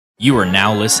You are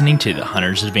now listening to the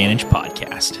Hunter's Advantage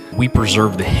podcast. We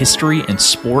preserve the history and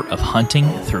sport of hunting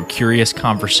through curious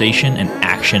conversation and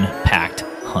action-packed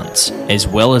hunts, as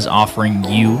well as offering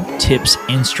you tips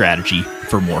and strategy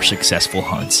for more successful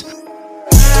hunts.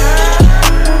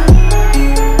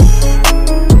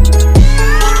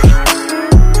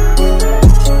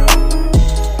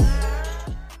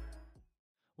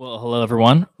 Well, hello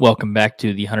everyone. Welcome back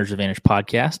to the Hunter's Advantage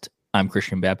podcast. I'm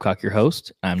Christian Babcock, your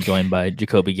host. I'm joined by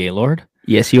Jacoby Gaylord.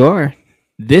 Yes, you are.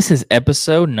 This is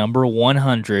episode number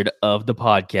 100 of the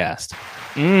podcast.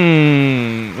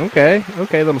 Okay.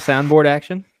 Little soundboard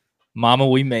action. Mama,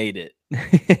 we made it.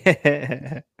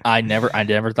 I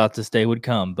never thought this day would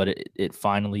come, but it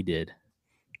finally did.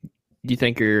 Do you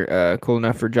think you're cool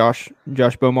enough for Josh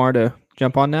Bomar to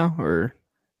jump on now, or?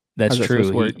 That's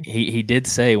true. He did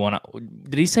say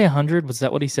did he say 100? Was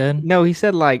that what he said? No, he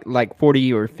said like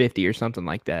 40 or 50 or something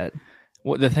like that.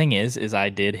 Well, the thing is I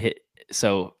did hit.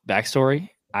 So backstory,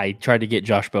 I tried to get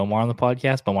Josh Bomar on the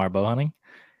podcast, Bomar Bow Hunting,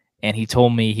 and he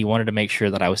told me he wanted to make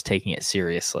sure that I was taking it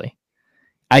seriously.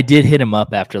 I did hit him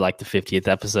up after like the 50th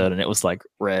episode, and it was like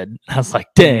red. I was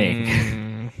like,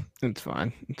 dang. It's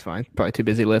fine. Probably too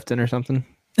busy lifting or something.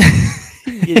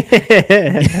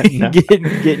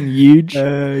 Getting huge,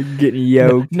 getting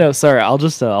yoked. No, sorry.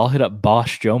 I'll hit up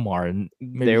Bosch Jomar and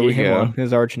there we go.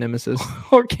 His arch nemesis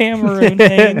or Cameroon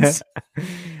Haynes.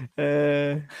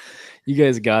 You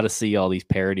guys got to see all these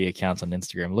parody accounts on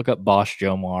Instagram. Look up Bosch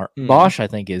Jomar. Bosch, I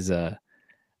think he's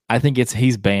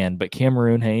banned, but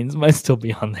Cameroon Haynes might still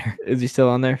be on there. Is he still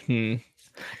on there?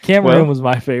 Cameroon was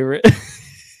my favorite.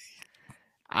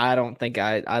 I don't think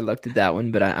I looked at that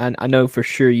one, but I know for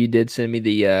sure you did send me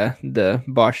the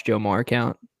Bosch Jomar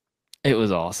account. It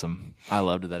was awesome. I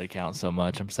loved that account so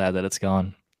much. I'm sad that it's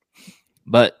gone.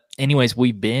 But anyways,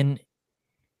 before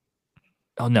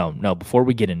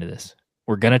we get into this,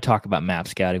 we're going to talk about map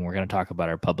scouting. We're going to talk about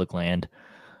our Public Land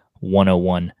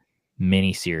 101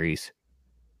 mini series.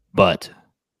 But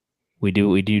we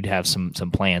do have some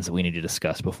plans that we need to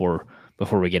discuss before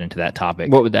we get into that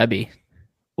topic. What would that be?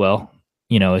 Well,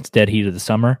 it's dead heat of the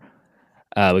summer.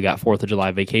 We got 4th of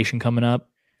July vacation coming up.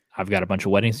 I've got a bunch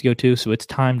of weddings to go to, so it's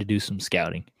time to do some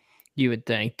scouting. You would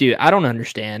think. Dude, I don't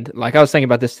understand. Like, I was thinking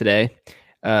about this today.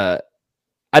 I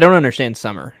don't understand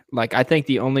summer. Like, I think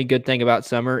the only good thing about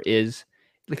summer is,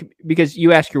 because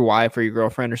you ask your wife or your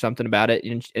girlfriend or something about it,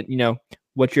 and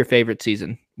what's your favorite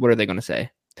season? What are they going to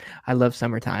say? I love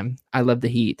summertime. I love the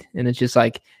heat. And it's just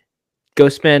like, go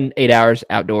spend 8 hours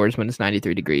outdoors when it's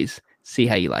 93 degrees. See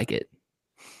how you like it.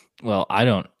 Well,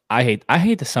 I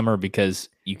hate the summer because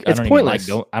it's pointless.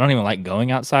 I don't even like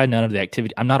going outside. None of the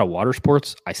activity. I'm not a water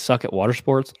sports. I suck at water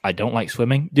sports. I don't like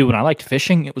swimming. Dude, when I liked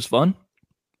fishing, it was fun.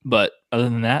 But other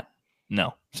than that,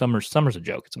 no. Summer's a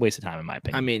joke. It's a waste of time in my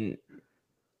opinion. I mean,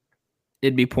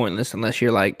 it'd be pointless unless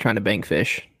you're like trying to bank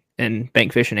fish, and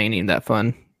bank fishing ain't even that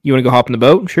fun. You want to go hop in the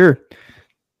boat? Sure.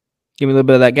 Give me a little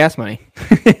bit of that gas money.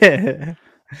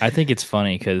 I think it's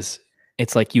funny because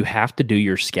it's like you have to do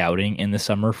your scouting in the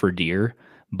summer for deer,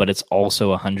 but it's also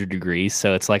 100 degrees.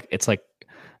 So it's like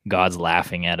God's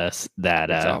laughing at us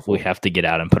that we have to get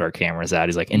out and put our cameras out.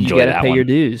 He's like, enjoy that one. You got to pay your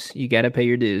dues. You got to pay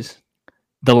your dues.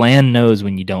 The land knows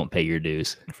when you don't pay your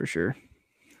dues. For sure.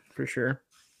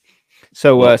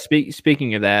 So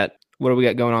speaking of that, what do we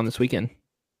got going on this weekend?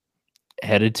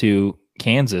 Headed to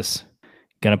Kansas.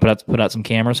 Gonna put out some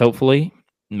cameras, hopefully.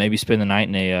 Maybe spend the night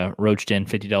in a roached in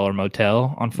 $50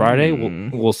 motel on Friday.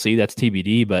 We'll see. That's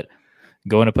TBD, but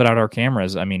going to put out our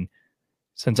cameras. I mean,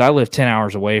 since I live 10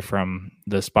 hours away from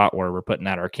the spot where we're putting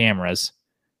out our cameras,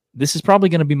 this is probably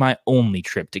going to be my only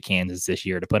trip to Kansas this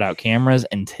year to put out cameras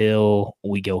until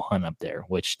we go hunt up there,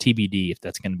 which TBD if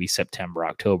that's going to be September,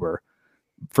 October,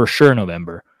 for sure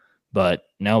November. But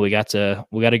no, we got to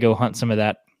go hunt some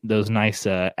of those nice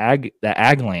ag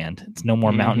land. It's no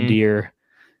more mountain deer.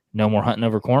 No more hunting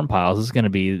over corn piles. This is going to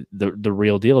be the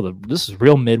real deal. This is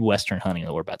real Midwestern hunting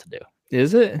that we're about to do.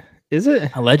 Is it?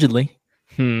 Allegedly.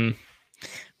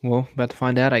 Well, about to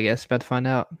find out, I guess. About to find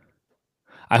out.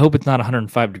 I hope it's not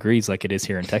 105 degrees like it is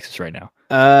here in Texas right now.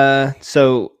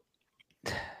 So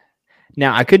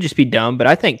now I could just be dumb, but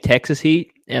I think Texas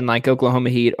heat and like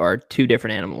Oklahoma heat are two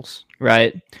different animals,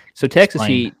 right? So Texas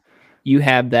heat, you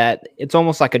have that. It's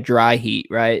almost like a dry heat,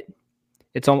 right?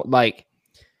 It's almost like,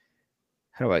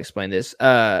 how do I explain this?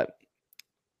 So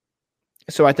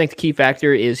I think the key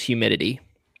factor is humidity.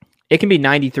 It can be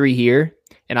 93 here,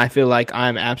 and I feel like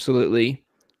I'm absolutely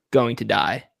going to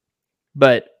die.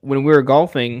 But when we were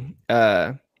golfing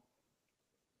in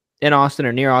Austin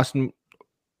or near Austin,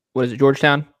 what is it,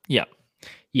 Georgetown? Yeah.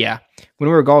 Yeah. When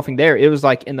we were golfing there, it was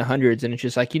like in the hundreds, and it's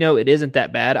just like, it isn't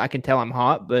that bad. I can tell I'm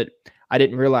hot, but I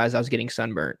didn't realize I was getting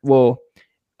sunburnt. Well,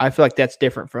 I feel like that's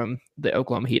different from the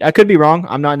Oklahoma heat. I could be wrong.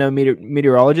 I'm not no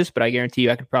meteorologist, but I guarantee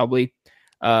you I could probably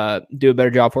do a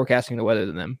better job forecasting the weather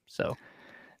than them. So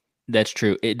that's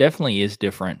true. It definitely is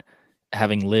different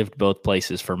having lived both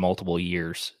places for multiple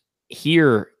years.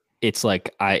 Here, it's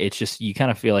like it's just you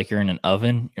kind of feel like you're in an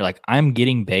oven. You're like, I'm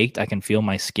getting baked. I can feel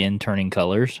my skin turning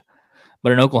colors.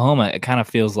 But in Oklahoma, it kind of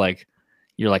feels like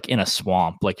you're like in a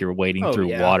swamp, like you're wading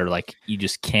through water. Like you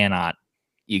just can't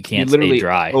literally stay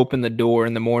dry. Open the door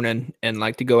in the morning and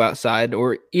like to go outside,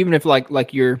 or even if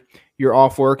like you're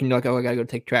off work and you're like, oh, I gotta go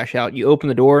take trash out. You open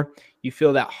the door, you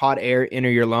feel that hot air enter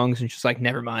your lungs, and it's just like,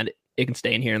 never mind, it can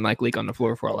stay in here and like leak on the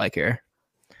floor for all I care.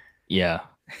 Yeah.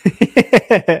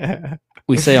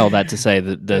 We say all that to say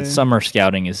that the summer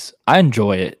scouting I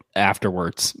enjoy it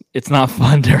afterwards. It's not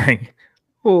fun during.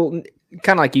 Well,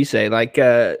 kind of like you say, like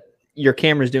your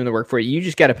camera's doing the work for you. You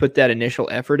just got to put that initial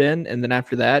effort in, and then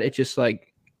after that, it's just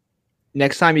like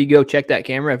next time you go check that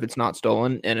camera, if it's not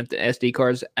stolen and if the SD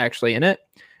card's actually in it,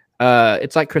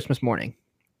 it's like Christmas morning.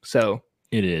 So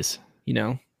it is.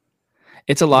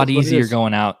 It's a lot easier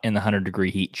going out in the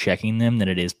 100-degree heat checking them than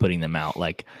it is putting them out.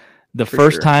 Like the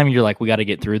first time you're like, we got to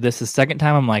get through this. The second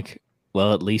time I'm like,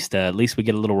 well, at least we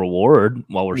get a little reward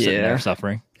while we're sitting there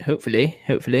suffering.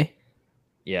 Hopefully.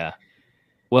 Yeah.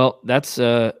 Well, that's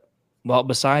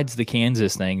besides the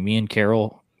Kansas thing, me and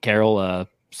Carol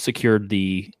secured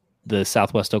the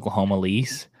Southwest Oklahoma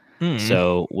lease.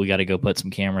 So we got to go put some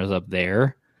cameras up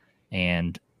there,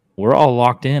 and we're all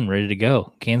locked in, ready to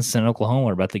go. Kansas and Oklahoma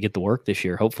are about to get to work this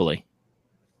year, hopefully.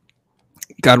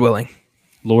 God willing.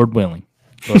 Lord willing.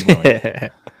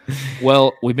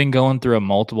 Well, we've been going through a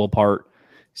multiple part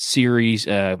series.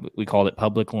 We called it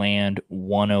Public Land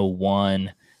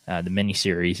 101. The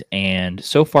mini-series, and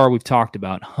so far we've talked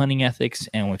about hunting ethics,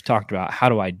 and we've talked about how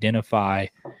to identify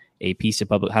how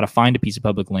to find a piece of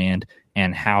public land,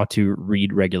 and how to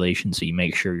read regulations so you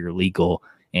make sure you're legal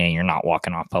and you're not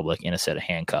walking off public in a set of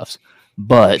handcuffs.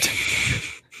 But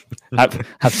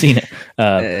I've seen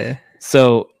it.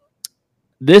 So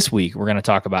this week we're going to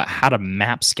talk about how to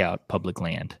map scout public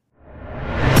land.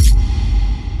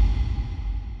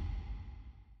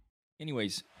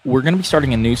 Anyways, we're going to be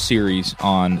starting a new series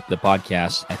on the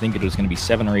podcast. I think it was going to be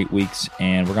 7 or 8 weeks,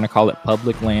 and we're going to call it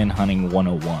Public Land Hunting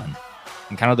 101.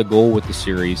 And kind of the goal with the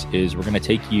series is we're going to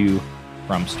take you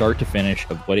from start to finish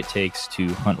of what it takes to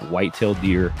hunt whitetail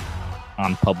deer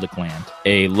on public land.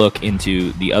 A look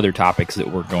into the other topics that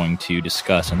we're going to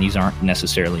discuss, and these aren't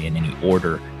necessarily in any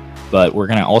order, but we're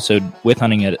going to also, with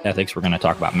hunting ethics, we're going to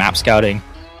talk about map scouting,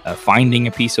 finding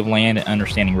a piece of land and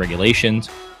understanding regulations,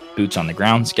 boots on the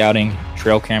ground scouting,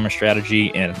 trail camera strategy,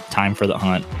 and time for the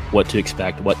hunt, what to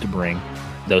expect, what to bring,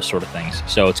 those sort of things.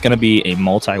 So it's going to be a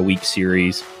multi-week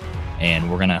series,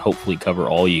 and we're going to hopefully cover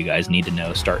all you guys need to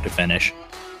know start to finish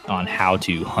on how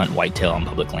to hunt whitetail on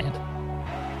public land.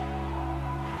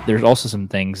 There's also some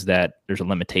things that there's a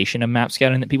limitation of map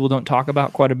scouting that people don't talk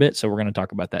about quite a bit, so we're going to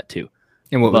talk about that too.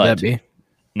 And what would that be?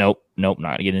 Nope,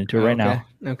 not getting into it right now.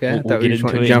 Okay, I thought we just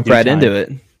want to jump right into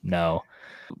it. No.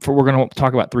 We're going to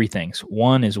talk about 3 things.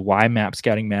 1 is why map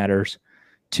scouting matters.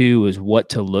 2 is what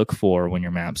to look for when you're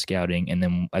map scouting. And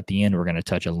then at the end, we're going to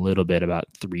touch a little bit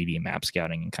about 3D map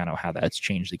scouting and kind of how that's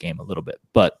changed the game a little bit.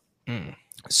 But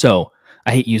so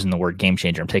I hate using the word game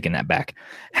changer. I'm taking that back.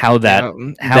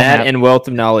 And wealth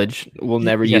of knowledge. We'll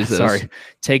never use those. Sorry.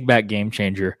 Take back game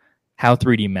changer. How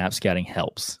 3D map scouting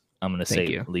helps. I'm going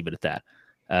to leave it at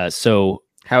that. So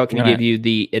how it can give you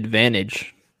the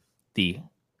advantage. The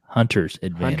hunter's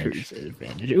advantage.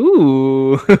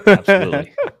 Ooh.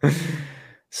 Absolutely.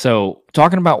 So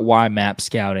talking about why map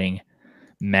scouting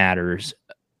matters,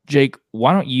 Jake,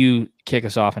 why don't you kick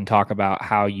us off and talk about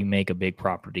how you make a big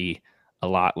property a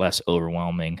lot less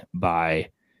overwhelming by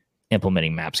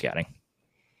implementing map scouting?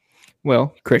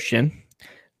 Well, Christian,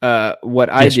 what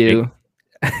I do,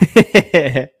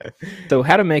 so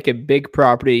how to make a big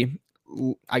property,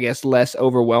 I guess, less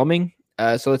overwhelming.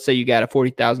 So let's say you got a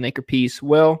 40,000 acre piece.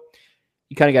 Well,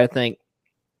 you kind of got to think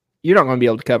you're not going to be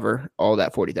able to cover all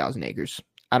that 40,000 acres.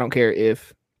 I don't care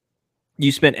if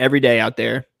you spent every day out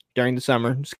there during the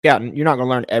summer scouting, you're not going to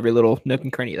learn every little nook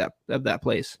and cranny of that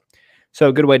place. So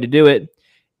a good way to do it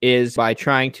is by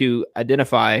trying to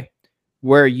identify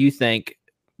where you think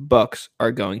bucks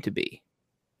are going to be.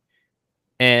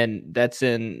 And that's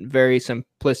in very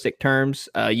simplistic terms.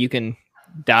 You can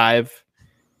dive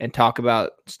and talk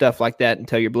about stuff like that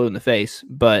until you're blue in the face,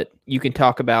 but you can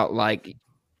talk about like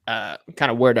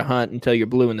kind of where to hunt until you're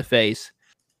blue in the face.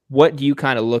 What do you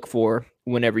kind of look for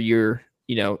whenever you're,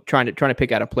 trying to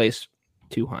pick out a place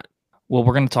to hunt. Well,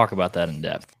 we're going to talk about that in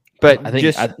depth. But I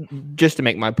think just to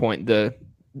make my point, the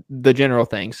general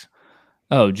things.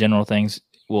 Oh, general things.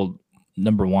 Well,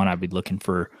 number one, I'd be looking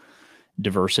for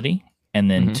diversity. And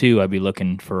then two, I'd be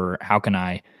looking for how can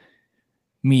I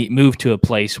move to a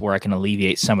place where I can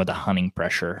alleviate some of the hunting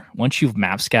pressure. Once you've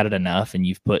map scouted enough and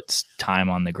you've put time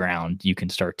on the ground, you can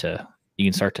start to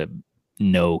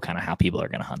know kind of how people are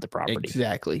going to hunt the property.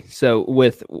 Exactly. So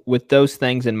with those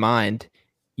things in mind,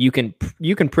 you can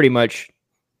pretty much,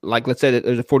 like, let's say that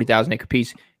there's a 40,000 acre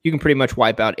piece, you can pretty much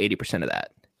wipe out 80% of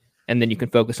that. And then you can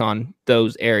focus on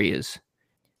those areas.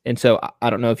 And so I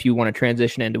don't know if you want to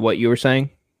transition into what you were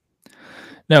saying.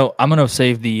 No, I'm going to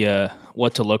save the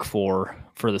what to look for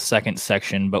the second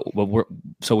section, but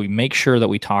so we make sure that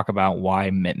we talk about why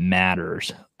it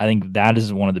matters. I think that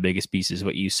is one of the biggest pieces,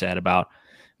 what you said about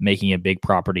making a big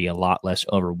property a lot less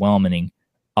overwhelming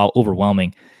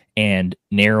and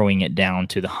narrowing it down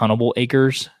to the huntable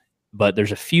acres. But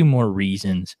there's a few more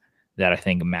reasons that I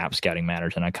think map scouting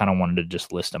matters, and I kind of wanted to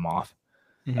just list them off.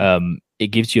 It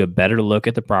gives you a better look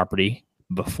at the property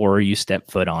before you step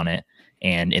foot on it.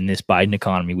 And in this Biden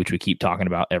economy, which we keep talking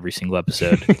about every single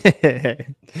episode,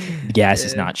 gas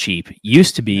is not cheap.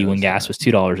 Used to be when gas was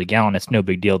 $2 a gallon, it's no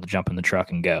big deal to jump in the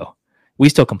truck and go. We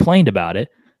still complained about it,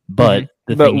 but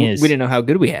the thing is, we didn't know how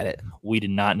good we had it. We did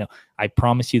not know. I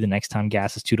promise you, the next time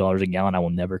gas is $2 a gallon, I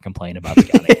will never complain about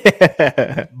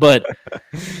scouting. But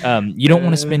you don't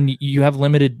want to spend. You have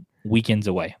limited weekends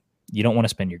away. You don't want to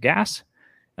spend your gas,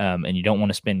 and you don't want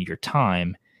to spend your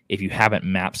time if you haven't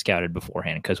map scouted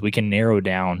beforehand, because we can narrow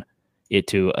down it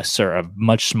to a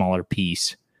much smaller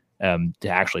piece to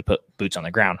actually put boots on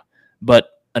the ground. But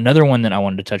another one that I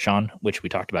wanted to touch on, which we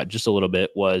talked about just a little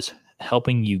bit, was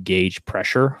helping you gauge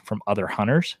pressure from other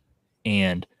hunters.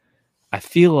 And I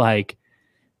feel like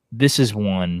this is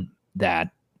one that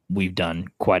we've done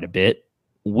quite a bit.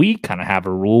 We kind of have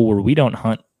a rule where we don't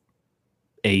hunt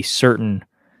a certain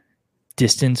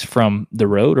distance from the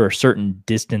road or a certain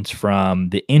distance from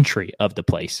the entry of the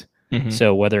place.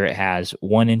 So whether it has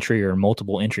one entry or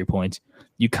multiple entry points,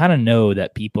 you kind of know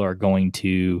that people are going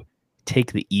to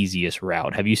take the easiest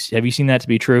route. Have you seen that to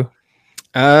be true?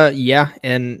 Yeah,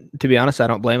 and to be honest, I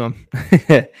don't blame them.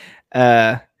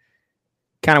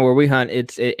 Kind of where we hunt,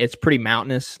 it's pretty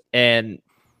mountainous and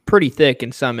pretty thick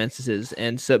in some instances,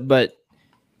 and so but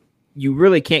you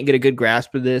really can't get a good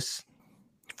grasp of this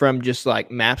from just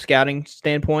like map scouting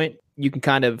standpoint. You can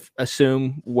kind of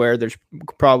assume where there's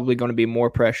probably going to be more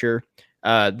pressure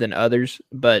than others.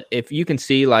 But if you can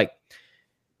see, like,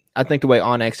 I think the way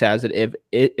OnX has it,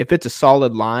 if it's a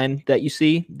solid line that you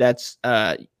see, that's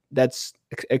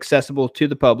accessible to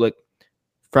the public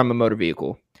from a motor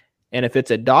vehicle. And if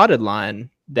it's a dotted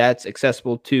line, that's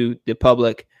accessible to the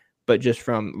public, but just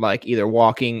from like either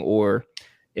walking, or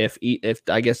if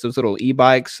I guess those little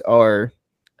e-bikes are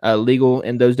legal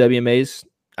in those WMAs,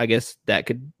 I guess that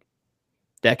could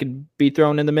be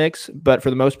thrown in the mix. But for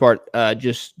the most part,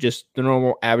 just the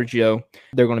normal average Joe,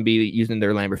 they're going to be using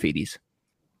their Lamborghinis.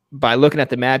 By looking at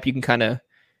the map, you can kind of,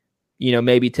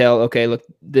 maybe tell, okay, look,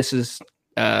 this is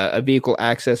a vehicle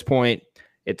access point.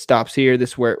 It stops here.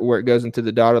 This is where it goes into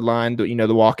the dotted line, the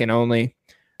walk-in only.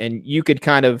 And you could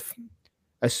kind of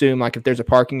assume, like, if there's a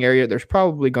parking area, there's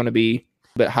probably going to be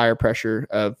a bit higher pressure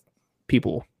of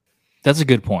people. That's a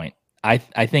good point. I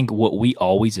think what we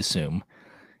always assume,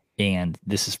 and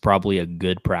this is probably a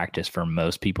good practice for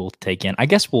most people to take in, I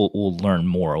guess we'll learn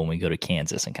more when we go to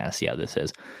Kansas and kind of see how this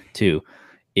is too,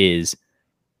 is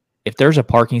if there's a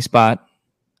parking spot,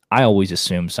 I always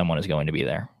assume someone is going to be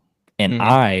there. And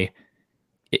I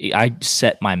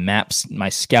set my maps, my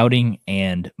scouting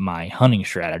and my hunting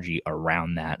strategy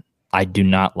around that. I do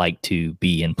not like to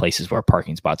be in places where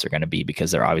parking spots are going to be, because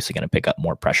they're obviously going to pick up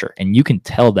more pressure. And you can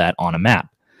tell that on a map.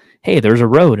 Hey, there's a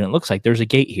road and it looks like there's a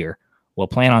gate here. Well,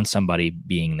 plan on somebody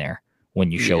being there when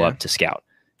you show up to scout.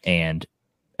 And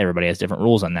everybody has different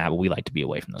rules on that, but we like to be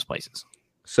away from those places.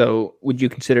 So would you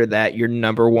consider that your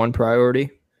number one priority?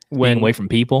 Being away from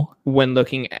people? When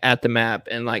looking at the map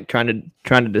and like trying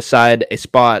to decide a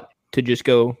spot to just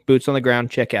go boots on the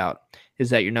ground, check out. Is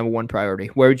that your number one priority?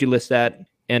 Where would you list that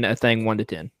in a thing 1 to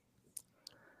 10?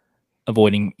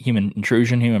 Avoiding human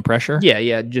intrusion, human pressure?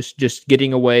 Yeah. Just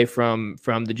getting away from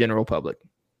the general public.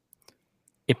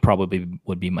 It probably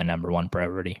would be my number one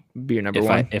priority. Be your number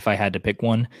one? If I had to pick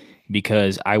one,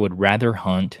 because I would rather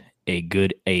hunt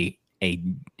a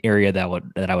area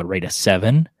that I would rate a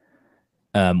 7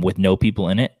 with no people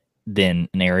in it than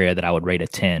an area that I would rate a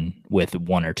 10 with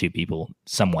 1 or 2 people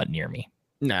somewhat near me.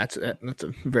 No, that's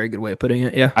a very good way of putting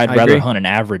it. Yeah, I'd rather hunt an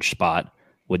average spot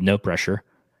with no pressure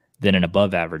than an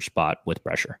above average spot with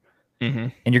pressure. Mm-hmm.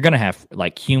 And you're going to have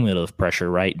like cumulative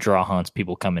pressure, right? Draw hunts,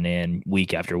 people coming in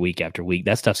week after week after week.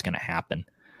 That stuff's going to happen.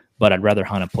 But I'd rather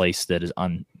hunt a place that is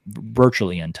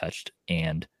virtually untouched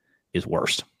and is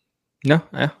worse. No,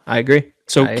 I agree.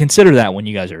 So consider that when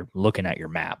you guys are looking at your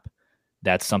map.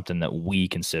 That's something that we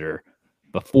consider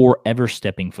before ever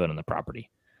stepping foot on the property.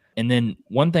 And then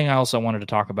one thing I also wanted to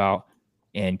talk about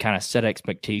and kind of set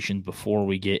expectations before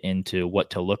we get into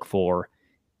what to look for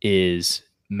is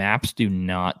maps do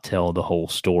not tell the whole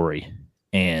story.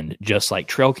 And just like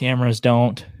trail cameras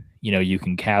don't, you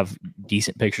can have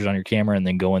decent pictures on your camera and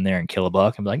then go in there and kill a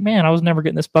buck and be like, man, I was never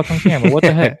getting this buck on camera. What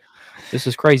the heck? This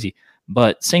is crazy.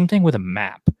 But same thing with a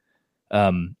map.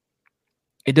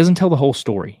 It doesn't tell the whole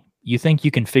story. You think you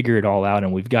can figure it all out.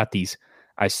 And we've got these,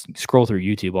 I scroll through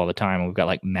YouTube all the time, and we've got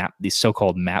like these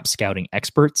so-called map scouting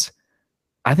experts.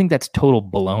 I think that's total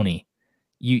baloney.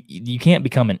 You can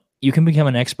become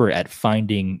an expert at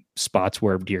finding spots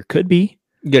where deer could be.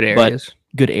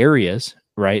 Good areas.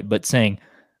 Right? But saying,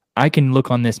 I can look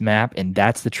on this map and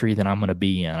that's the tree that I'm going to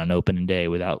be in on an opening day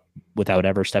without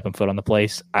ever stepping foot on the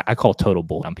place. I call total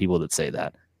bull on people that say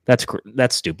that.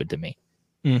 That's stupid to me.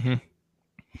 Mm-hmm.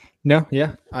 No,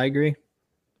 yeah, I agree.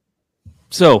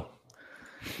 So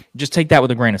just take that with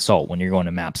a grain of salt when you're going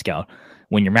to map scout.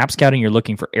 When you're map scouting, you're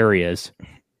looking for areas.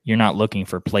 You're not looking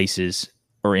for places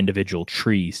or individual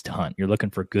trees to hunt. You're looking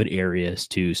for good areas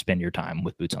to spend your time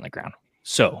with boots on the ground.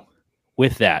 So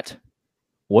with that,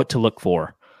 what to look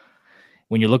for?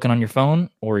 When you're looking on your phone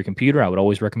or your computer, I would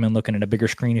always recommend looking at a bigger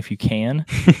screen if you can.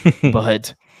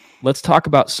 But let's talk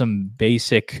about some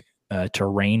basic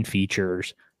terrain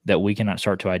features that we can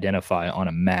start to identify on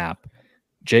a map.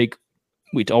 Jake,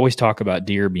 we always talk about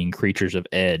deer being creatures of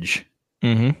edge.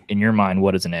 Mm-hmm. In your mind,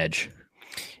 what is an edge?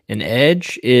 An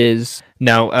edge is in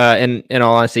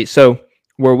all honesty. So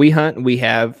where we hunt, we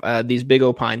have these big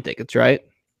old pine thickets, right?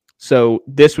 So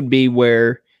this would be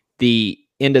where the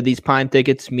end of these pine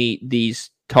thickets meet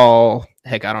these tall,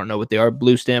 heck, I don't know what they are,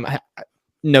 blue stem.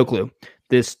 No clue.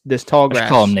 This tall grass. I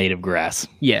call them native grass.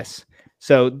 Yes.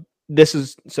 So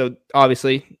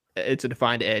obviously it's a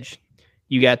defined edge.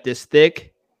 You got this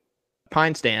thick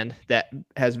pine stand that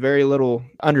has very little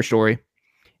understory,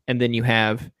 and then you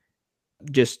have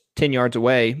just 10 yards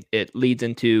away, it leads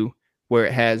into where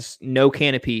it has no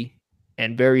canopy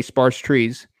and very sparse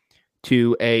trees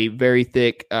to a very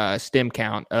thick stem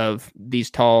count of these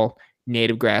tall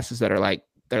native grasses that are like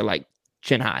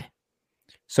chin high.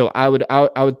 So I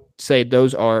would say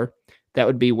that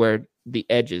would be where the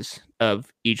edges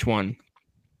of each one,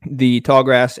 the tall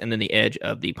grass and then the edge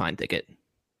of the pine thicket.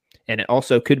 And it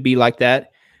also could be like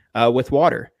that with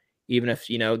water, even if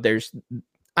there's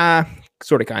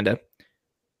sort of kind of.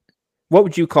 What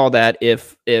would you call that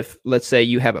if let's say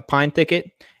you have a pine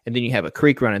thicket and then you have a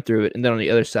creek running through it, and then on the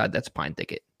other side that's a pine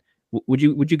thicket? Would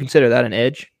you consider that an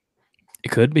edge? It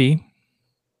could be.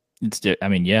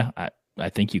 I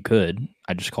think you could.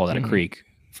 I just call that a creek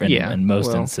in most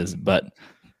instances, but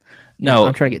no,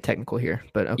 I'm trying to get technical here,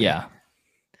 but okay. Yeah.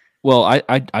 Well,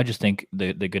 I just think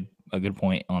a good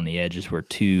point on the edge is where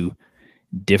two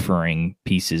differing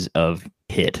pieces of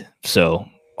hit. So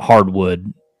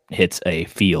hardwood hits a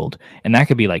field, and that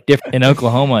could be like different in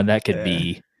Oklahoma. That could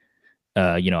be,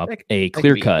 a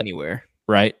clear cut anywhere,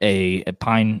 right? A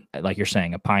pine, like you're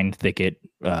saying, a pine thicket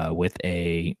with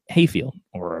a hayfield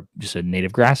or just a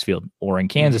native grass field. Or in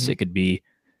Kansas, it could be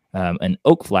an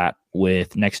oak flat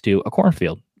with next to a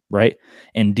cornfield, right?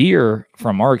 And deer,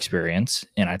 from our experience,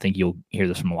 and I think you'll hear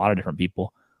this from a lot of different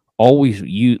people,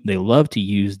 they love to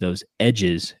use those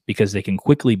edges because they can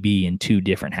quickly be in two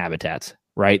different habitats.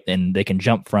 Right. And they can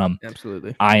jump from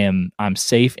absolutely. I'm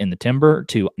safe in the timber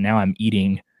to now I'm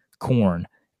eating corn.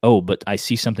 Oh, but I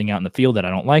see something out in the field that I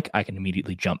don't like. I can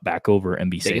immediately jump back over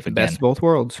and be safe again. The best of both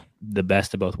worlds. The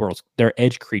best of both worlds. They're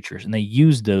edge creatures, and they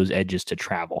use those edges to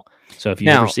travel. So if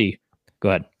you ever see, go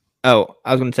ahead. Oh,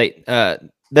 I was going to say,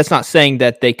 that's not saying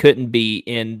that they couldn't be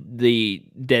in the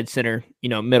dead center,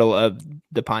 middle of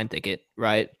the pine thicket,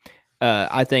 right?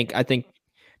 I think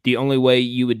the only way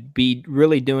you would be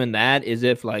really doing that is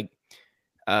if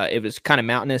it was kind of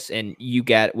mountainous and you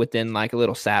got within like a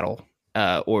little saddle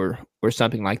or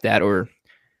something like that. Or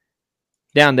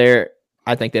down there,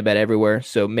 I think they bed everywhere.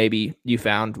 So maybe you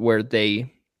found where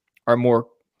they are more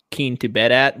keen to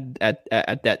bed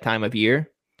at that time of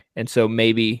year. And so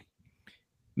that's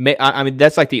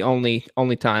like the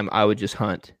only time I would just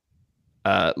hunt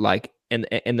like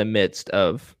in the midst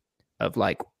of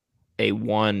like a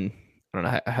one. I don't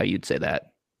know how you'd say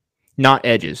that. Not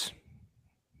edges.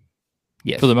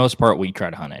 Yes. For the most part, we try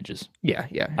to hunt edges. Yeah.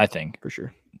 I think. For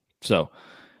sure. So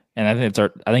And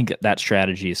I think that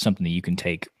strategy is something that you can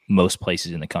take most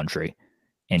places in the country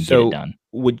and get it done.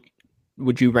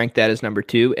 Would you rank that as number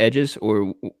 2, edges,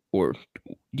 or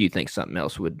do you think something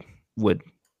else would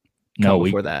come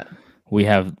before that? We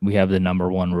have the number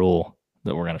 1 rule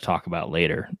that we're going to talk about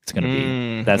later. It's going to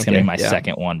be going to be my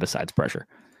second one besides pressure.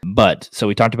 But so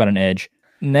we talked about an edge.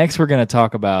 Next, we're going to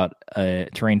talk about a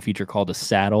terrain feature called a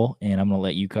saddle, and I'm going to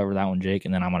let you cover that one, Jake,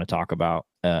 and then I'm going to talk about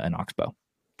an oxbow.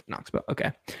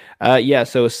 Okay.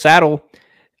 So a saddle,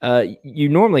 you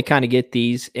normally kind of get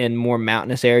these in more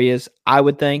mountainous areas, I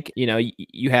would think.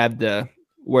 You have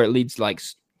where it leads like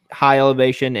high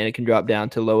elevation and it can drop down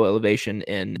to low elevation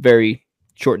in very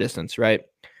short distance, right?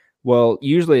 Well,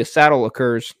 usually a saddle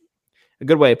occurs. A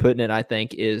good way of putting it, I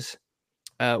think, is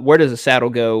where does a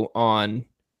saddle go on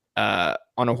a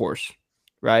horse,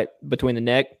 right? Between the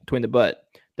neck, between the butt.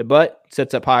 The butt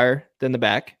sits up higher than the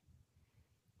back.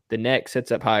 The neck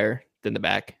sits up higher than the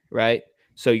back, right?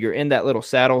 So you're in that little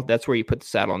saddle. That's where you put the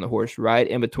saddle on the horse, right?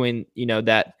 In between,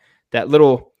 that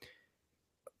little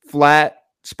flat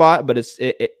spot, but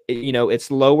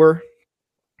it's lower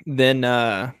than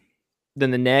the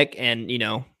neck, and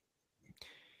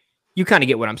you kind of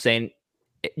get what I'm saying.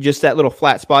 Just that little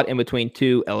flat spot in between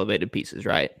 2 elevated pieces,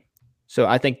 right? So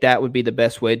I think that would be the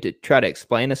best way to try to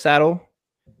explain a saddle.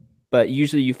 But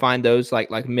usually you find those like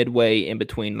midway in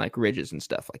between like ridges and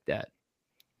stuff like that.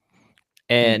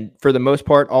 And for the most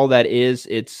part, all that is,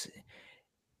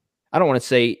 I don't want to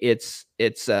say it's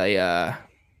a,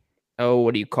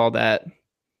 what do you call that?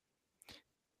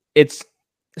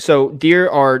 So deer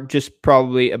are just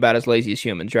probably about as lazy as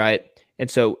humans, right? And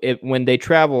so when they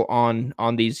travel on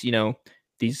these,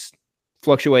 these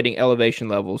fluctuating elevation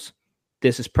levels,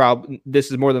 this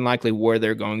is more than likely where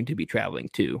they're going to be traveling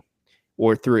to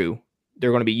or through.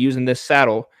 They're going to be using this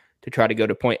saddle to try to go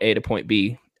to point A to point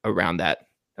B around that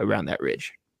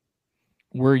ridge.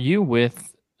 Were you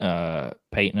with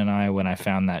Peyton and I when I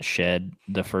found that shed,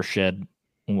 the first shed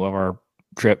of our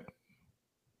trip,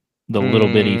 the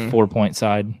little bitty 4-point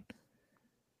side?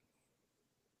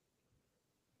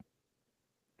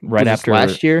 Right after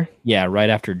last year? Yeah, right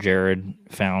after Jared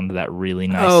found that really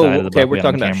nice side of the buck. Okay, we're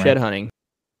talking about shed hunting.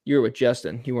 You were with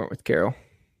Justin. You weren't with Carol.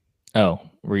 Oh,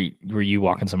 were you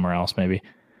walking somewhere else maybe?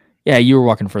 Yeah, you were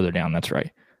walking further down. That's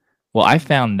right. Well, I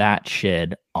found that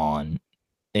shed on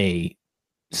a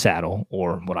saddle,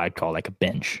 or what I'd call like a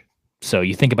bench. So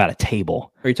you think about a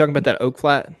table. Are you talking about that oak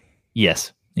flat?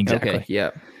 Yes, exactly. Okay, yeah.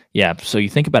 Yeah, so you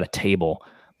think about a table.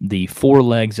 The 4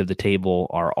 legs of the table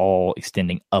are all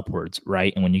extending upwards,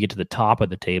 right? And when you get to the top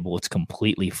of the table, it's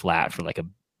completely flat for like a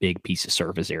big piece of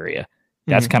surface area.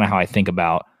 That's kind of how I think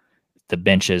about the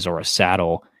benches or a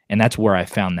saddle. And that's where I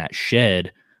found that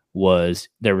shed.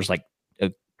 There was like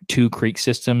 2 creek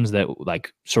systems that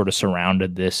like sort of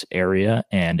surrounded this area,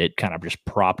 and it kind of just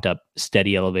propped up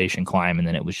steady elevation climb, and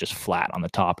then it was just flat on the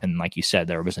top. And like you said,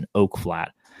 there was an oak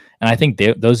flat. And I think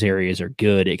those areas are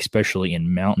good, especially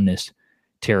in mountainous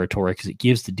territory, because it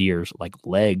gives the deer's like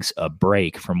legs a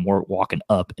break from walking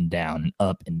up and down and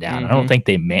up and down. I don't think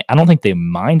they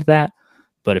mind that,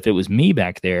 but if it was me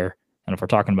back there, and if we're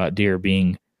talking about deer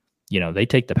being, they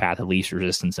take the path of least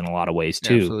resistance in a lot of ways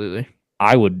too. Absolutely.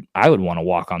 I would want to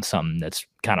walk on something that's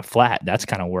kind of flat. That's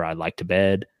kind of where I'd like to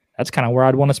bed. That's kind of where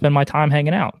I'd want to spend my time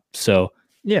hanging out. So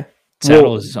yeah,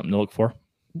 saddle is something to look for.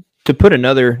 To put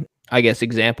another, I guess,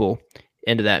 example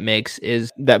into that mix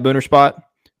is that Booner spot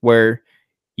where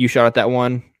you shot at that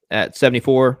one at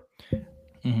 74.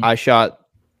 I shot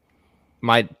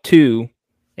my 2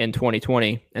 in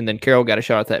 2020, and then Carol got a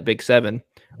shot at that big 7,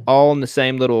 all in the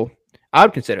same little. I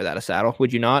would consider that a saddle.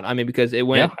 Would you not? I mean, because it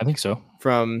went. Yeah, I think so.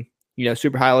 From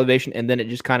super high elevation, and then it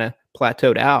just kind of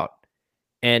plateaued out.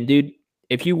 And dude,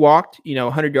 if you walked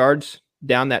 100 yards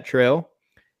down that trail,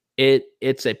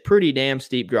 it's a pretty damn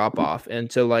steep drop off.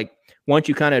 And so like once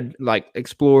you kind of like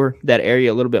explore that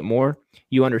area a little bit more,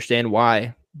 you understand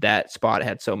why that spot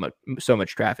had so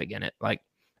much traffic in it. Like,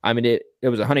 I mean, it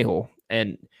was a honey hole.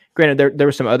 And granted, there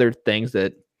were some other things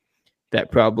that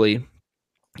probably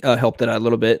helped it out a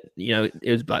little bit.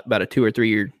 It was about a 2 or 3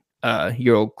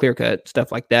 year old clear cut,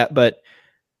 stuff like that. But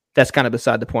that's kind of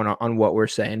beside the point on what we're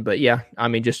saying. But yeah, I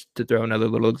mean, just to throw another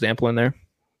little example in there.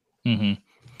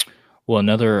 Well,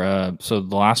 another, so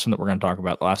the last one that we're going to talk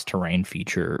about, the last terrain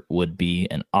feature would be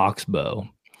an oxbow.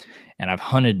 And I've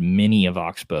hunted many of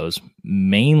oxbows,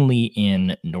 mainly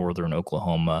in northern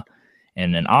Oklahoma.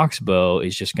 And an oxbow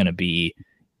is just going to be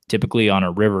typically on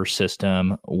a river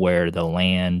system where the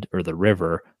land or the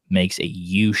river makes a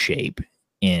U shape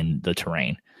in the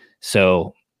terrain.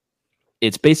 So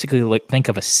it's basically like, think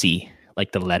of a C,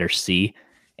 like the letter C.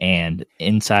 and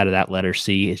inside of that letter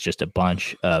C is just a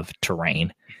bunch of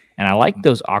terrain. And I like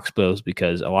those oxbows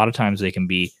because a lot of times they can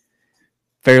be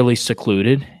fairly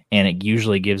secluded, and it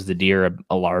usually gives the deer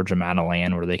a large amount of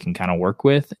land where they can kind of work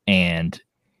with. And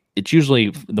it's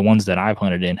usually the ones that I've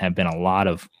hunted in have been a lot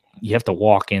of, you have to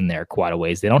walk in there quite a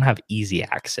ways. They don't have easy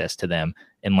access to them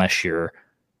unless you're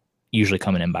usually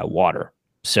coming in by water.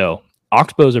 So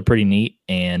oxbows are pretty neat,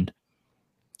 and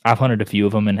I've hunted a few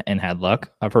of them and had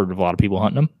luck. I've heard of a lot of people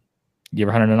hunting them. You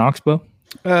ever hunted an oxbow?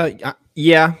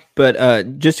 Yeah,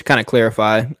 but just to kind of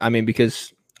clarify, I mean,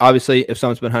 because obviously if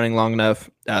someone's been hunting long enough,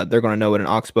 they're going to know what an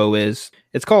oxbow is.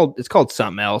 It's called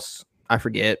something else. I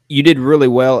forget. You did really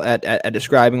well at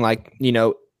describing, like, you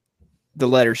know, the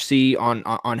letter C on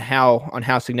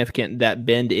how significant that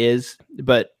bend is,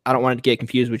 but I don't want it to get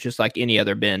confused with just like any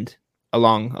other bend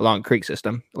along a creek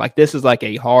system. Like this is like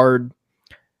a hard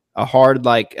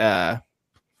like I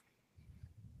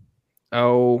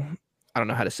don't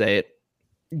know how to say it.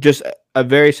 Just a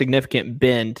very significant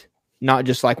bend, not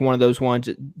just like one of those ones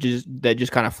that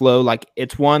just kind of flow. Like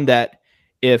it's one that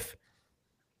if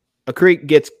a creek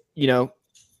gets, you know,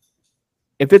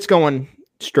 if it's going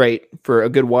straight for a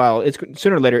good while, it's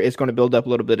sooner or later it's going to build up a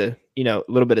little bit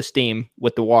of steam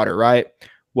with the water, right?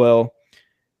 Well,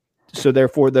 so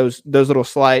therefore those little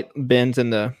slight bends in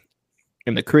the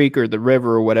creek or the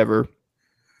river or whatever,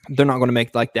 they're not going to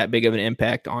make like that big of an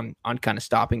impact on kind of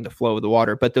stopping the flow of the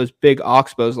water. But those big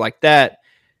oxbows like that,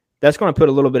 that's going to put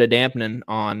a little bit of dampening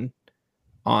on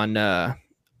that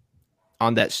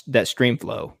stream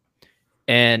flow.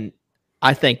 And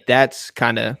I think that's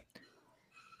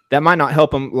that might not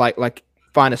help them like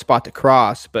find a spot to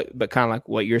cross, but kind of like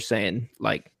what you're saying,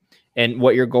 like, and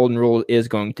what your golden rule is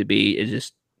going to be is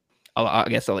just, I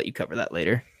guess I'll let you cover that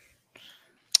later.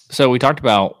 So we talked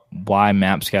about why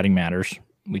map scouting matters.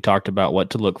 We talked about what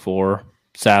to look for: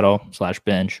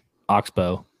 saddle/bench,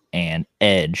 oxbow, and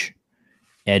edge.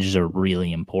 Edge is a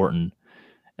really important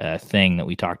thing that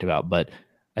we talked about. But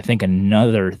I think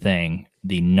another thing,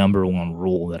 the number one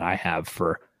rule that I have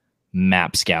for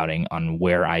map scouting on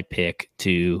where I pick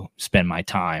to spend my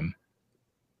time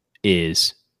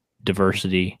is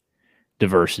diversity,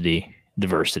 diversity,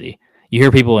 diversity. You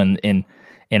hear people in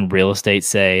real estate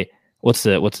say, what's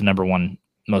the number one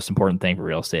most important thing for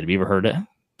real estate? Have you ever heard it?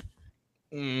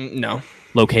 No.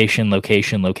 Location,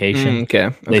 location, location.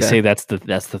 Okay. They say that's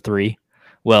the three.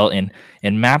 Well, in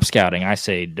map scouting, I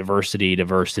say diversity,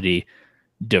 diversity,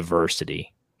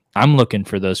 diversity. I'm looking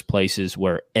for those places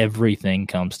where everything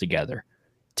comes together: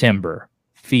 timber,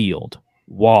 field,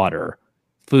 water,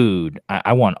 food.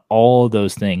 I want all of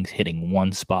those things hitting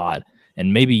one spot.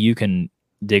 And maybe you can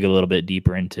dig a little bit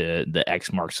deeper into the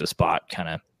X marks the spot kind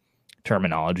of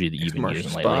terminology that you've been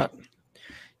using lately.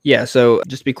 Yeah, so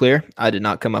just to be clear, I did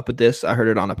not come up with this. I heard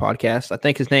it on a podcast. I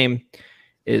think his name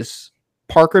is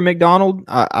Parker McDonald.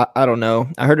 I don't know.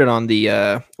 I heard it on the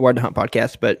Wired to Hunt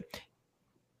podcast, but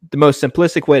the most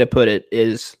simplistic way to put it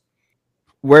is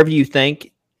wherever you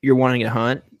think you're wanting to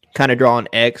hunt, kind of draw an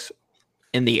X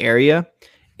in the area.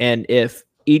 And if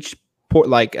each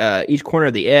corner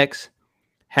of the X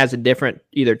has a different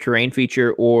either terrain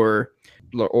feature or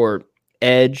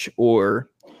edge or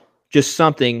just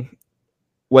something,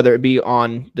 whether it be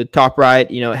on the top right,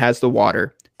 you know, it has the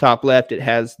water. Top left, it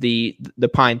has the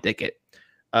pine thicket.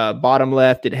 Bottom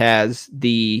left, it has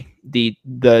the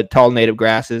tall native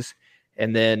grasses.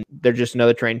 And then there's just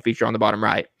another terrain feature on the bottom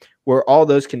right. Where all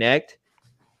those connect,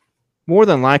 more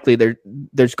than likely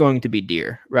there's going to be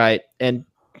deer, right? And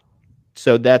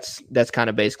so that's kind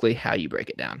of basically how you break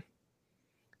it down.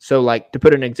 So like to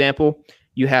put an example,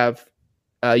 you have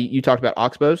you talked about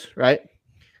oxbows, right?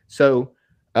 So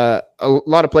a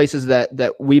lot of places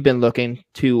that we've been looking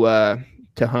to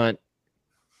hunt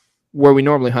where we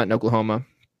normally hunt in Oklahoma,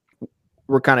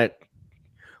 we're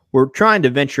trying to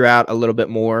venture out a little bit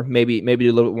more, maybe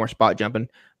do a little bit more spot jumping.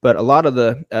 But a lot of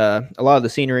the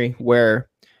scenery where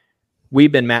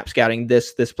we've been map scouting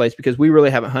this place, because we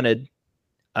really haven't hunted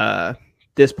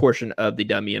this portion of the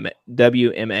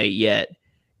WMA yet.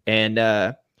 And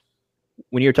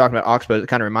when you're talking about oxbows, it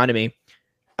kind of reminded me,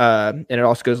 and it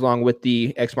also goes along with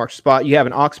the X marks the spot. You have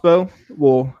an oxbow.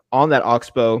 Well, on that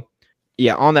oxbow,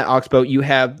 you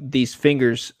have these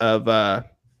fingers of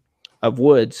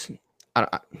woods. I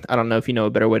don't know if you know a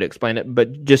better way to explain it,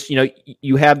 but just, you know,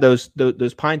 you have those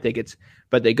pine thickets,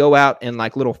 but they go out in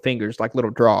like little fingers, like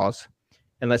little draws.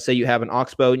 And let's say you have an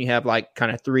oxbow and you have like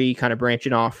kind of three kind of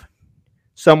branching off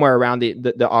somewhere around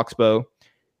the oxbow,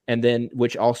 and then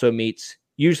which also meets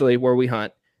usually where we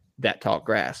hunt that tall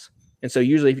grass. And so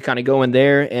usually if you kind of go in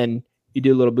there and you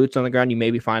do little boots on the ground, you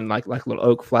maybe find like a little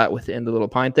oak flat within the little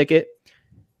pine thicket.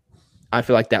 I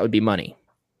feel like that would be money.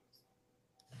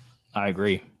 I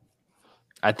agree.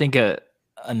 I think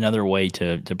another way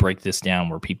to break this down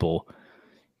where people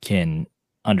can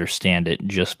understand it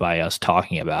just by us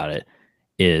talking about it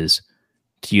is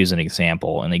to use an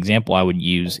example. An example I would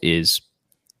use is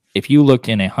if you looked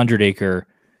in a 100-acre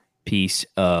piece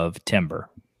of timber,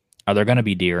 are there going to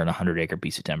be deer in a 100-acre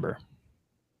piece of timber?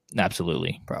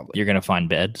 Absolutely. Probably. You're going to find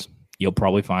beds. You'll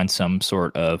probably find some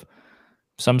sort of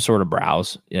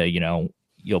browse.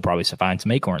 You'll probably find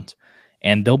some acorns,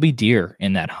 and there'll be deer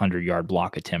in that 100-yard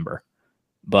block of timber.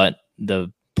 But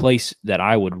the place that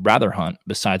I would rather hunt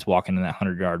besides walking in that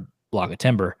 100-yard block of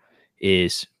timber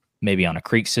is maybe on a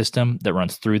creek system that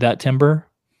runs through that timber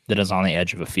that is on the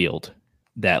edge of a field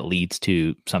that leads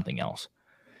to something else.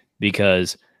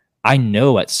 Because I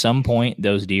know at some point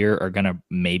those deer are going to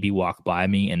maybe walk by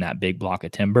me in that big block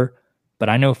of timber, but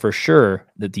I know for sure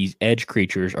that these edge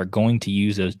creatures are going to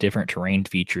use those different terrain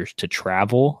features to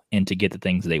travel and to get the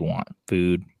things they want: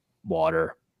 food,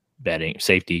 water, bedding,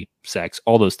 safety, sex,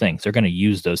 all those things. They're going to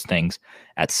use those things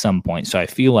at some point. So I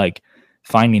feel like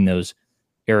finding those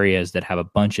areas that have a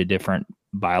bunch of different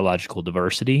biological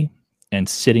diversity and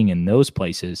sitting in those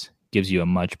places gives you a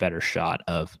much better shot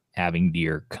of having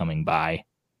deer coming by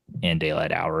in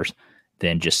daylight hours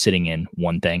than just sitting in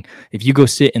one thing. If you go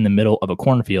sit in the middle of a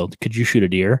cornfield, could you shoot a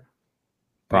deer?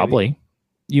 Probably.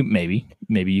 Maybe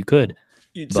you could.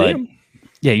 You'd see them.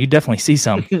 Yeah, you definitely see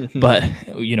some. But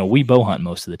we bow hunt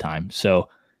most of the time. So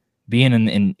being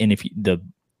in if the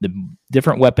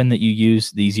different weapon that you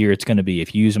use, the easier it's going to be.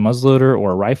 If you use a muzzleloader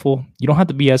or a rifle, you don't have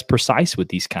to be as precise with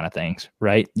these kind of things,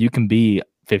 right? You can be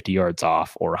 50 yards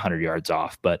off or 100 yards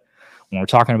off. But when we're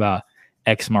talking about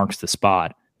X marks the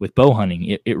spot, with bow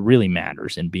hunting, it really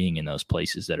matters in being in those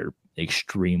places that are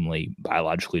extremely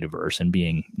biologically diverse and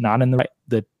being not in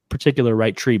the particular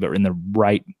right tree, but in the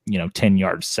right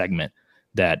 10-yard segment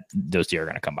that those deer are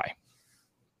going to come by.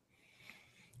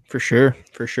 For sure.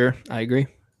 I agree.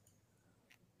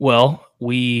 Well,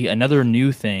 another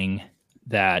new thing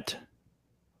that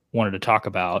wanted to talk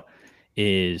about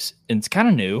is, and it's kind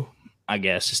of new, I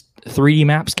guess, just 3D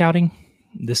map scouting.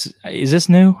 Is this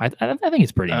new? I think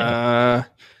it's pretty new.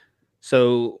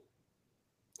 So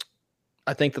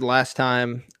I think the last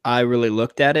time I really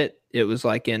looked at it, it was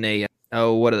like in a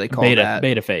what do they call that?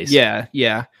 Beta phase.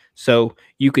 Yeah. So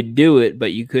you could do it,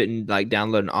 but you couldn't like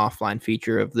download an offline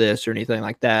feature of this or anything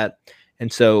like that.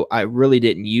 And so I really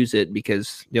didn't use it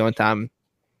because the only time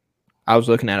I was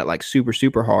looking at it like super,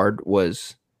 super hard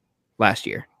was last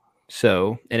year.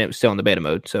 So, and it was still in the beta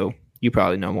mode. So you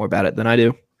probably know more about it than I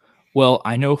do. Well,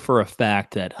 I know for a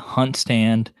fact that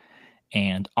HuntStand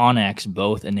and OnX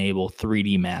both enable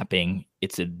 3D mapping.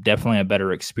 It's definitely a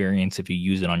better experience if you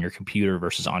use it on your computer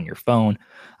versus on your phone.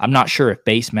 I'm not sure if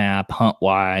Basemap,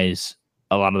 HuntWise,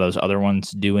 a lot of those other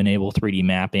ones do enable 3D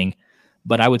mapping.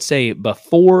 But I would say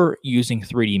before using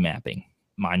 3D mapping,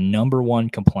 my number one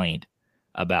complaint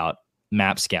about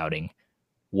map scouting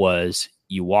was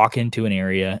you walk into an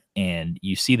area and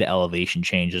you see the elevation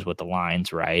changes with the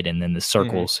lines, right? And then the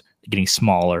circles getting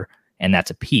smaller, and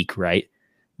that's a peak, right?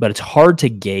 But it's hard to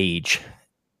gauge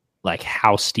like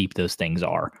how steep those things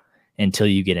are until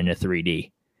you get into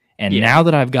 3D. And now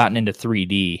that I've gotten into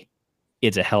 3D,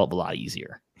 it's a hell of a lot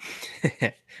easier.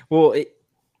 Well,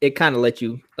 it kind of lets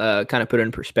you kind of put it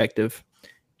in perspective.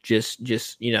 Just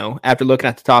after looking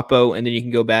at the topo, and then you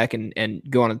can go back and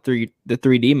go on the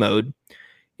 3D mode.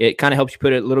 It kind of helps you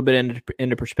put it a little bit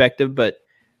into perspective. But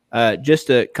just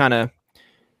to kind of,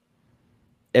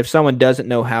 if someone doesn't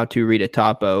know how to read a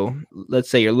topo, let's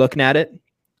say you're looking at it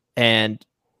and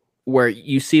where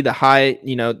you see the high,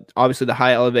 obviously the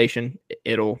high elevation,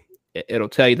 it'll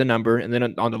tell you the number. And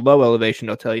then on the low elevation,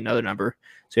 it'll tell you another number.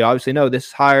 So you obviously know this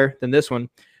is higher than this one.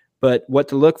 But what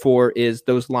to look for is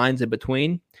those lines in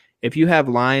between. If you have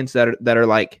lines that are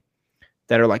like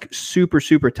super,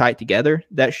 super tight together,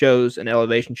 that shows an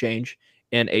elevation change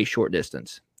in a short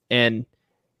distance. And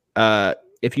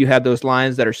if you have those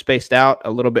lines that are spaced out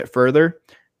a little bit further,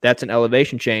 that's an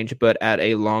elevation change, but at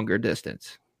a longer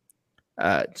distance.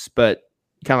 But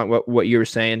kind of like what you were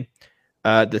saying,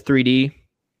 the 3D,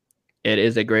 it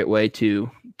is a great way to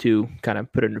kind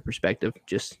of put it into perspective,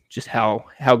 just how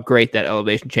great that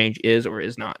elevation change is or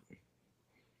is not.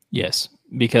 Yes,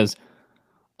 because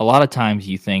a lot of times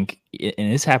you think,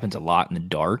 and this happens a lot in the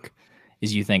dark,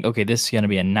 is you think, okay, this is going to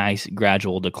be a nice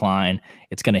gradual decline.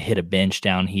 It's going to hit a bench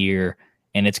down here,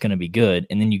 and it's going to be good.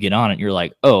 And then you get on it, you're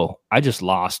like, oh, I just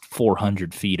lost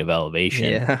 400 feet of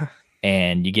elevation. Yeah.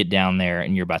 And you get down there,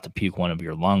 and you're about to puke one of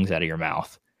your lungs out of your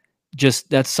mouth. just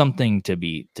that's something to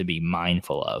be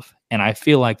mindful of. And I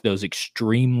feel like those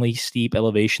extremely steep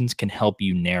elevations can help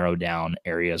you narrow down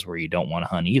areas where you don't want to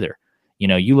hunt either.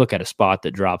 You look at a spot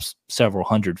that drops several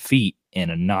hundred feet in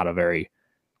a not a very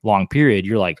long period,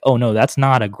 you're like, oh no, that's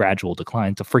not a gradual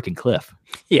decline. It's a freaking cliff.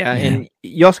 Yeah. And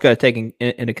you also got to take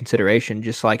into consideration,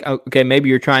 just like, okay, maybe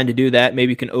you're trying to do that.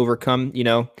 Maybe you can overcome,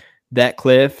 that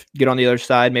cliff, get on the other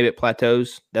side. Maybe it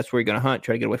plateaus. That's where you're going to hunt,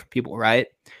 try to get away from people, right?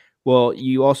 Well,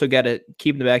 you also got to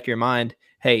keep in the back of your mind,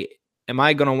 hey, am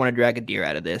I going to want to drag a deer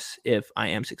out of this if I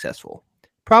am successful?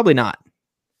 Probably not.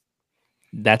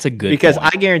 That's a good because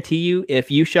point. I guarantee you, if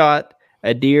you shot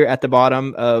a deer at the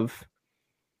bottom of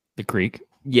the creek,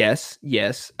 yes,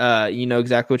 you know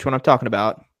exactly which one I'm talking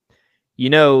about.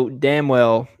 Damn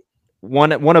well,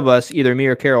 one of us, either me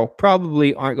or Carol,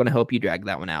 probably aren't going to help you drag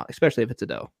that one out, especially if it's a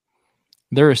doe.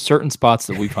 There are certain spots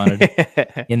that we've hunted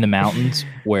in the mountains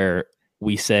where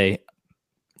we say,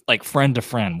 like, friend to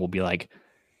friend, we'll be like,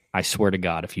 I swear to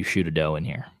God, if you shoot a doe in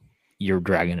here, you're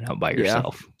dragging it out by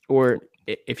yourself. Or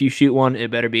if you shoot one, it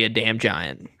better be a damn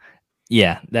giant.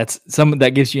 Yeah,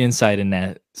 that gives you insight in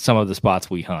that some of the spots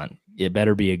we hunt. It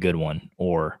better be a good one,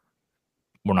 or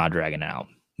we're not dragging out.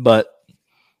 But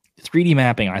 3D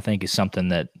mapping, I think, is something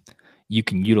that you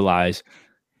can utilize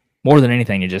more than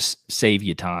anything to just save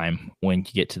you time when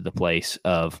you get to the place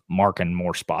of marking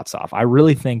more spots off. I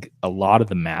really think a lot of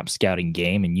the map scouting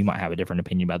game, and you might have a different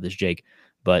opinion about this, Jake,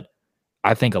 but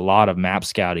I think a lot of map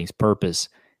scouting's purpose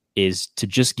is to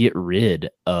just get rid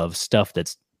of stuff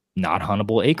that's not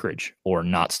huntable acreage, or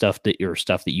not stuff that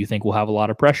you think will have a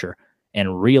lot of pressure,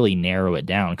 and really narrow it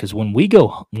down. Because when we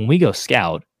go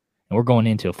scout and we're going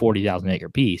into a 40,000 acre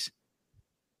piece,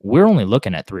 we're only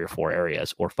looking at 3 or 4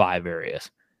 areas or 5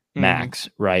 areas max,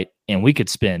 right? And we could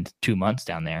spend 2 months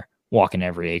down there walking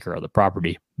every acre of the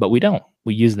property, but we don't.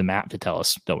 We use the map to tell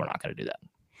us that we're not going to do that.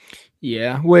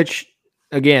 Yeah, which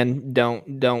again,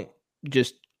 don't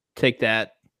just take it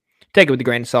with a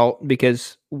grain of salt,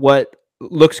 because what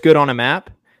looks good on a map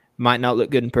might not look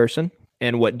good in person,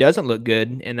 and what doesn't look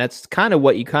good, and that's kind of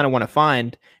what you kind of want to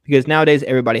find, because nowadays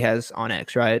everybody has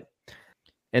onX, right?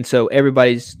 And so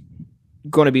everybody's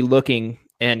going to be looking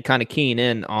and kind of keying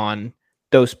in on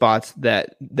those spots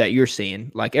that you're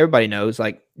seeing. Like, everybody knows,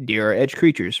 like, deer are edge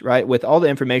creatures, right? With all the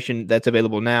information that's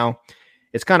available now,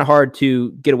 it's kind of hard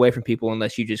to get away from people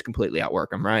unless you just completely outwork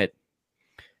them, right?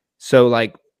 So,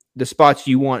 like, the spots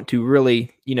you want to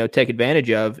really, take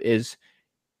advantage of is,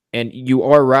 and you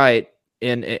are right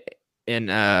in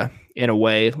a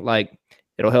way, like,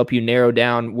 it'll help you narrow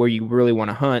down where you really want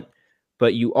to hunt,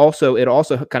 but it'll also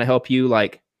kind of help you,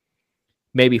 like,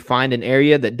 maybe find an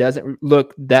area that doesn't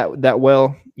look that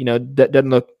well, that doesn't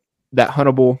look that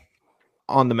huntable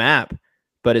on the map,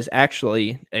 but is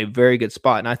actually a very good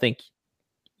spot. And I think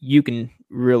you can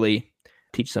really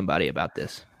teach somebody about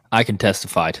this. I can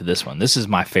testify to this one. This is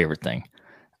my favorite thing.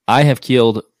 I've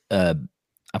killed 2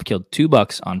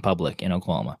 bucks on public in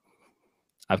Oklahoma.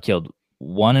 I've killed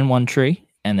one in one tree,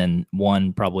 and then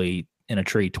one probably in a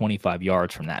tree 25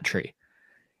 yards from that tree.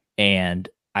 And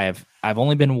I've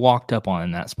only been walked up on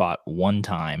in that spot one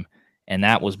time, and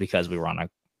that was because we were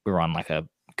on like a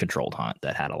controlled hunt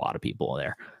that had a lot of people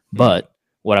there. But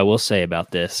what I will say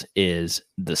about this is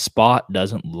the spot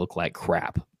doesn't look like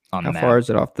crap on the map. How far is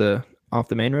it off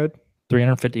the main road?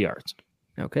 350 yards.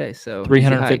 Okay, so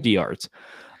 350 yards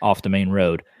off the main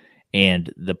road.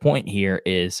 And the point here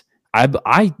is,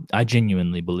 I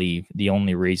genuinely believe the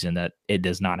only reason that it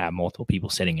does not have multiple people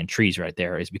sitting in trees right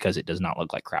there is because it does not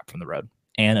look like crap from the road.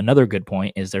 And another good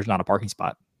point is there's not a parking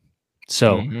spot.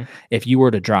 So if you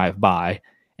were to drive by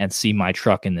and see my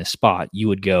truck in this spot, you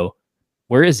would go,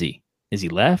 where is he? Is he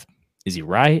left? Is he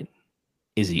right?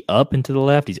 Is he up and to the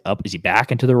left? Is he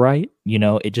back and to the right?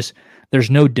 There's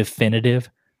no definitive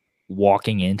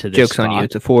walking into this Joke's spot. on you.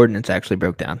 It's a Ford and it's actually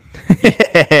broke down.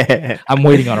 I'm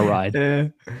waiting on a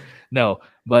ride. No,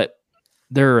 but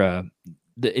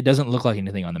it doesn't look like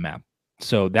anything on the map.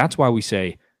 So that's why we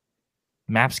say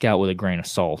map scout with a grain of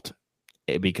salt,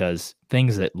 because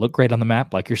things that look great on the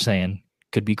map, like you're saying,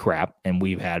 could be crap. And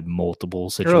we've had multiple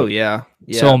situations. Oh, yeah.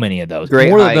 So many of those. Great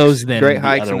More hikes, of those than great the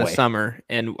hikes other in the way. summer.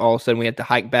 And all of a sudden we had to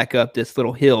hike back up this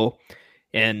little hill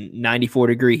in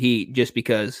 94-degree heat just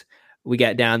because we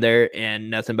got down there and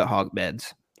nothing but hog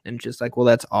beds. And just like, well,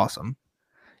 that's awesome.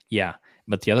 Yeah.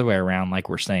 But the other way around, like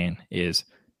we're saying, is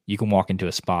you can walk into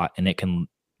a spot and it can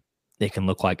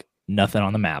look like nothing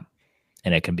on the map,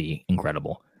 and it can be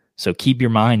incredible. So keep your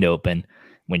mind open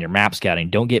when you're map scouting.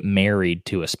 Don't get married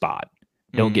to a spot.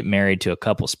 Don't get married to a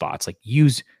couple spots. Like,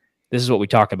 this is what we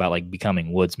talk about, like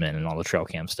becoming woodsmen and all the trail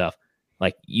cam stuff.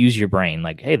 Like, use your brain.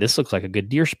 Like, hey, this looks like a good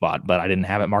deer spot, but I didn't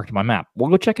have it marked on my map. Well,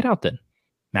 go check it out then.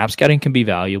 Map scouting can be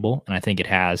valuable, and I think it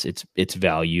has its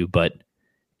value, but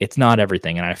it's not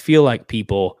everything. And I feel like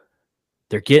people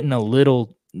are getting a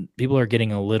little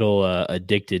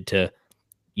addicted to,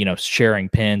 sharing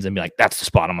pins and be like, that's the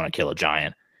spot I'm going to kill a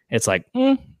giant. It's like,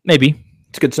 maybe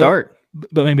it's a good start,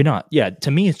 but maybe not. Yeah.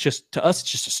 To me, to us,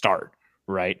 it's just a start,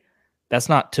 right? That's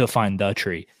not to find the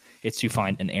tree. It's to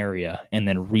find an area and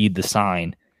then read the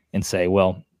sign and say,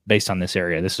 well, based on this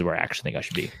area, this is where I actually think I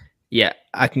should be. Yeah.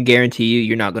 I can guarantee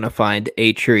you're not going to find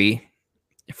a tree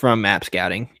from map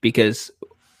scouting, because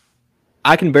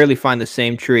I can barely find the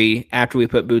same tree after we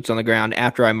put boots on the ground,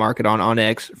 after I mark it on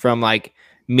onX from like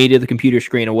me to the computer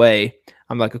screen away.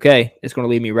 I'm like, okay, it's going to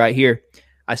leave me right here.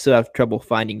 I still have trouble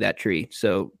finding that tree.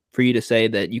 So for you to say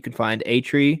that you can find a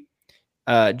tree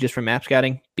just from map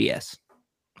scouting, BS.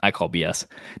 I call BS.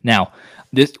 Now,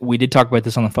 we did talk about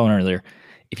this on the phone earlier.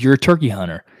 If you're a turkey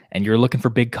hunter and you're looking for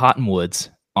big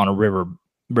cottonwoods on a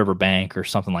river bank or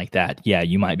something like that, yeah,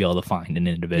 you might be able to find an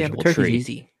individual tree. Turkey's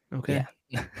easy. Okay.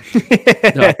 Yeah.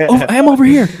 Like, oh, I am over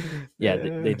here. Yeah,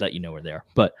 they'd let you know where they are.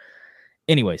 But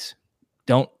anyways,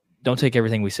 don't take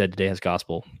everything we said today as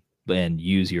gospel, and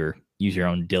use your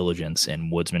own diligence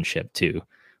and woodsmanship too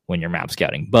when you're map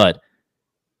scouting. But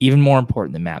even more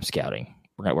important than map scouting,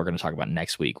 we're going to talk about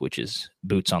next week, which is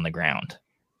boots on the ground.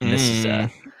 And this is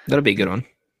that'll be a good one.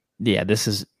 Yeah, this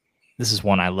is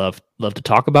one I love to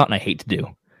talk about and I hate to do.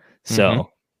 So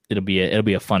it'll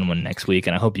be a fun one next week,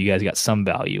 and I hope you guys got some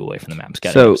value away from the map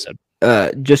scouting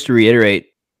episode. Just to reiterate,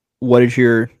 what is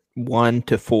your 1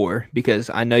 to 4? Because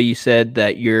I know you said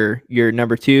that you're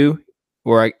number 2,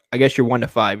 or I guess you're 1 to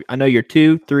 5. I know your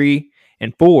 2, 3,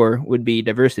 and 4 would be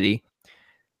diversity.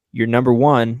 Your number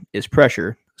 1 is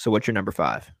pressure. So what's your number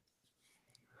 5?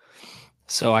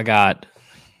 So I got,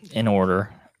 in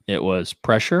order, it was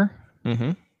pressure.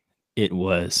 Mm-hmm. It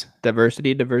was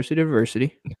diversity.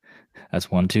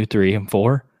 That's 1, 2, 3, and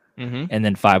 4. Mm-hmm. And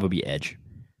then 5 would be edge.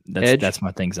 That's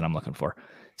my things that I'm looking for.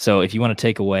 So if you want to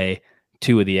take away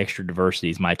 2 of the extra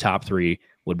diversities, my top 3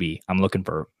 would be, I'm looking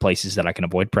for places that I can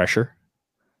avoid pressure.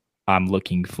 I'm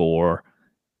looking for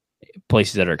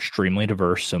places that are extremely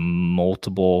diverse, so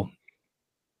multiple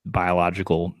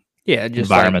biological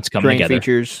environments like coming together.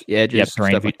 Features, edges,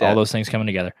 terrain stuff like that. All those things coming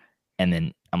together. And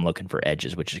then I'm looking for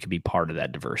edges, which could be part of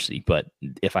that diversity. But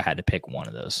if I had to pick one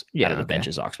of those out of the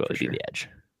benches, Oxbow would be the edge.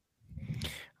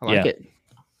 I like it.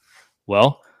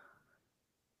 Well,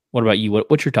 what about you?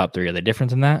 What's your top 3? Are they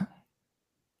different than that?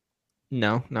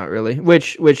 No, not really.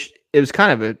 Which it was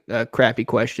kind of a crappy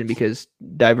question, because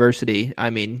diversity. I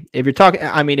mean, if you're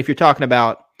talking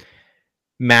about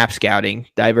map scouting,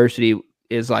 diversity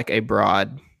is like a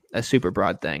super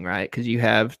broad thing, right? Because you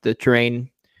have the terrain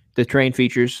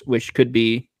features, which could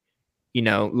be,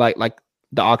 like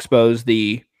the oxbows,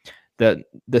 the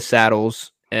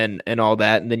saddles, and all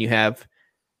that, and then you have,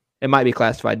 it might be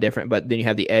classified different, but then you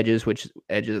have the edges, which is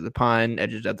edges of the pine,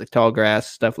 edges of the tall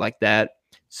grass, stuff like that.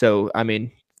 So, I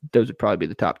mean, those would probably be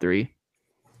the top 3.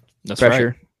 That's pressure,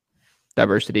 right.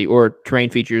 Diversity, or terrain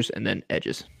features, and then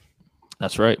edges.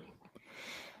 That's right.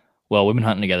 Well, we've been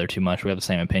hunting together too much. We have the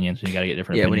same opinions. We got to get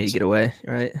different opinions. We need to get away,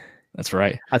 right? That's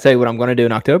right. I'll tell you what I'm going to do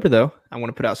in October, though. I'm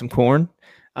going to put out some corn.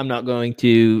 I'm not going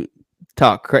to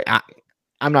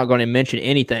I'm not going to mention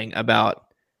anything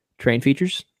about terrain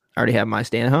features. I already have my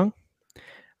stand hung.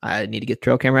 I need to get the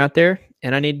trail camera out there,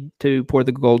 and I need to pour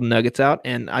the golden nuggets out,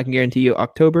 and I can guarantee you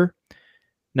October,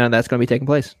 none of that's going to be taking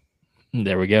place.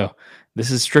 There we go.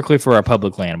 This is strictly for our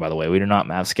public land, by the way. We do not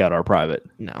map scout our private.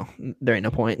 No, there ain't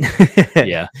no point.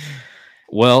 Yeah.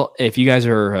 Well, if you guys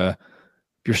are, if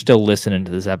you're still listening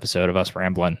to this episode of us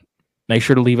rambling, make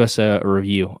sure to leave us a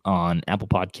review on Apple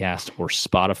Podcast or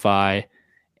Spotify,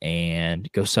 and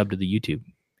go sub to the YouTube.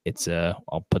 It's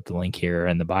I'll put the link here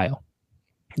in the bio.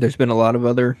 There's been a lot of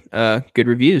other good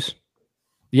reviews.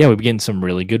 Yeah, we've been getting some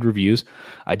really good reviews.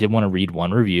 I did want to read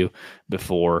one review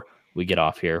before we get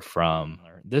off here from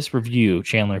this review.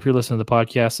 Chandler, if you're listening to the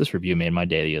podcast, this review made my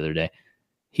day the other day.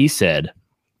 He said,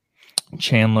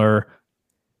 Chandler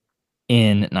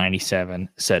in 97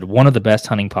 said, one of the best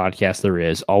hunting podcasts there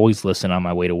is. Always listen on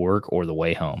my way to work or the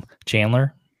way home.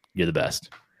 Chandler, you're the best.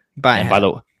 Buy a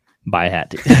hat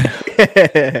too.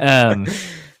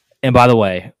 And by the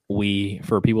way,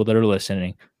 for people that are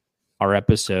listening, our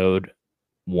episode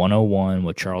 101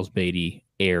 with Charles Beatty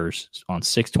airs on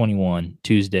 6/21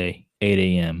 Tuesday, 8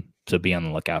 a.m. So be on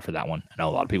the lookout for that one. I know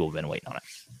a lot of people have been waiting on it.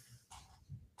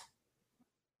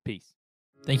 Peace.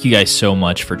 Thank you guys so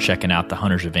much for checking out the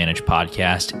Hunter's Advantage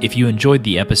podcast. If you enjoyed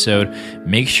the episode,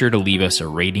 make sure to leave us a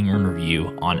rating and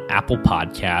review on Apple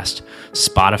Podcast,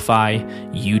 Spotify,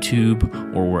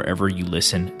 YouTube, or wherever you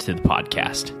listen to the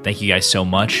podcast. Thank you guys so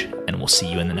much, and we'll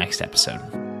see you in the next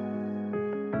episode.